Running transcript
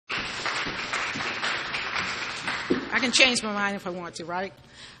I can change my mind if I want to, right?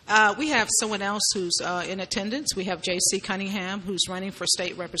 We have someone else who's in attendance. We have J.C. Cunningham, who's running for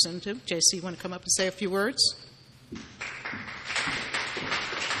state representative. J.C., you want to come up and say a few words?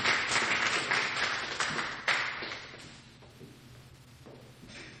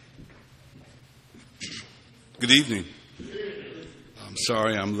 Good evening. I'm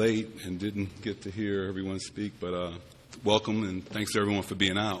sorry I'm late and didn't get to hear everyone speak, but welcome and thanks to everyone for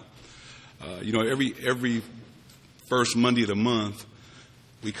being out. Every first Monday of the month,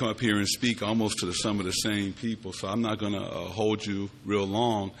 we come up here and speak almost to some of the same people, so I'm not going to hold you real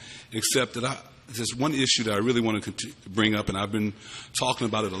long, except that there's one issue that I really want to bring up, and I've been talking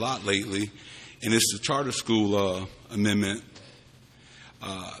about it a lot lately, and it's the charter school amendment.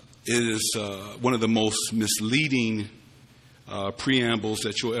 It is one of the most misleading preambles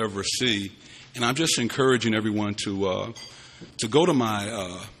that you'll ever see, and I'm just encouraging everyone to go to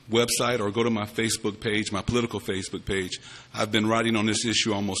my website or go to my Facebook page, my political Facebook page. I've been writing on this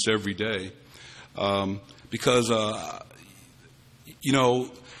issue almost every day because,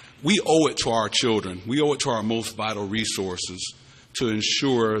 we owe it to our children. We owe it to our most vital resources to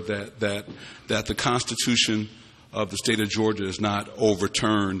ensure that the Constitution of the state of Georgia is not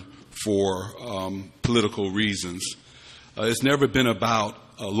overturned for political reasons. It's never been about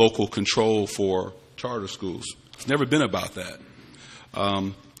local control for charter schools. It's never been about that.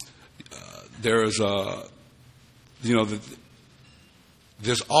 There's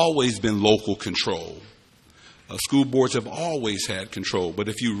always been local control. School boards have always had control. But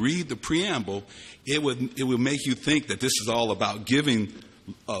if you read the preamble, it would make you think that this is all about giving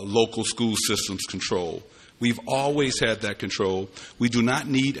local school systems control. We've always had that control. We do not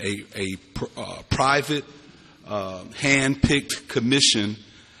need a private, hand-picked commission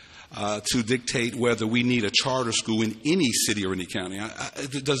to dictate whether we need a charter school in any city or any county.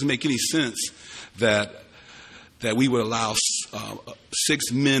 It doesn't make any sense that we would allow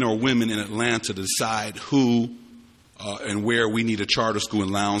 6 men or women in Atlanta to decide who and where we need a charter school in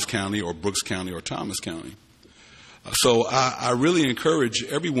Lowndes County or Brooks County or Thomas County. So I really encourage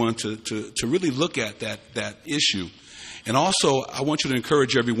everyone to really look at that issue. And also, I want you to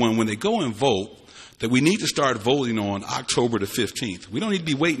encourage everyone when they go and vote that we need to start voting on October the 15th. We don't need to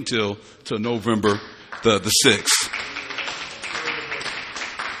be waiting till November the 6th.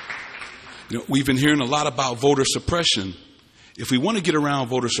 We've been hearing a lot about voter suppression. If we want to get around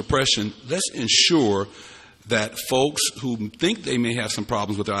voter suppression, let's ensure that folks who think they may have some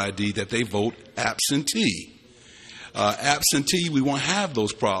problems with their ID, that they vote absentee. Absentee, we won't have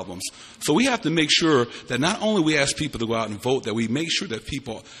those problems. So we have to make sure that not only we ask people to go out and vote, that we make sure that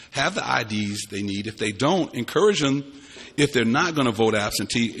people have the IDs they need. If they don't, encourage them, if they're not going to vote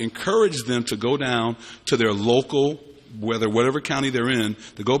absentee, encourage them to go down to their local, whatever county they're in,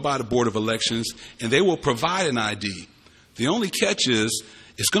 to go by the Board of Elections, and they will provide an ID. The only catch is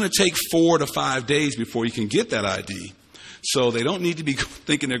it's going to take 4 to 5 days before you can get that ID. So they don't need to be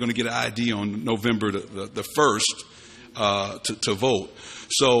thinking they're going to get an ID on November the 1st. To vote.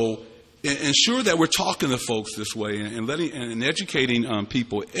 So ensure that we're talking to folks this way and educating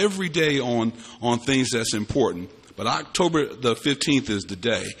people every day on things that's important. But October the 15th is the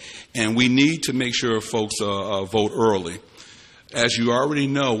day, and we need to make sure folks vote early. As you already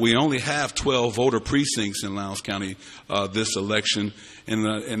know, we only have 12 voter precincts in Lowndes County this election.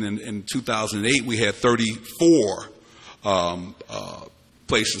 In 2008, we had 34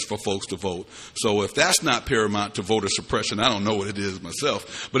 places for folks to vote. So if that's not paramount to voter suppression, I don't know what it is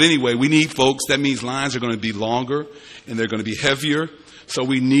myself. But anyway, we need folks. That means lines are going to be longer and they're going to be heavier. So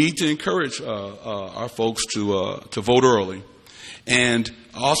we need to encourage our folks to vote early. And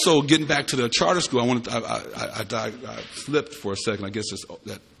also, getting back to the charter school, I flipped for a second. I guess it's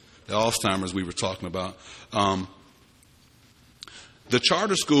the Alzheimer's we were talking about. The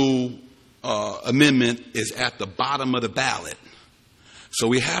charter school amendment is at the bottom of the ballot. So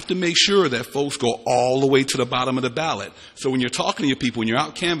we have to make sure that folks go all the way to the bottom of the ballot. So when you're talking to your people, when you're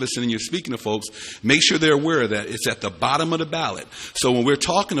out canvassing and you're speaking to folks, make sure they're aware that it's at the bottom of the ballot. So when we're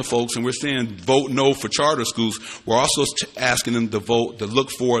talking to folks and we're saying vote no for charter schools, we're also asking them to vote, to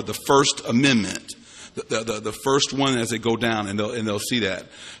look for the First Amendment, the first one as they go down, and they'll see that.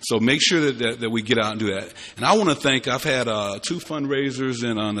 So make sure that we get out and do that. And I want to thank, I've had 2 fundraisers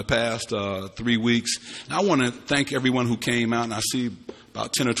in the past 3 weeks. And I want to thank everyone who came out, and I see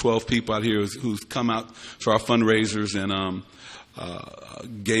about 10 or 12 people out here who's come out to our fundraisers and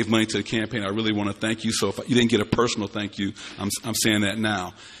gave money to the campaign. I really want to thank you. So if you didn't get a personal thank you, I'm saying that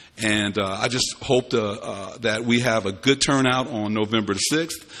now. And I just hope that we have a good turnout on November the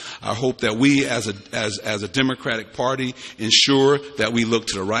 6th. I hope that we, as a Democratic Party, ensure that we look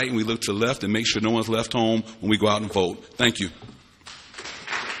to the right and we look to the left and make sure no one's left home when we go out and vote. Thank you.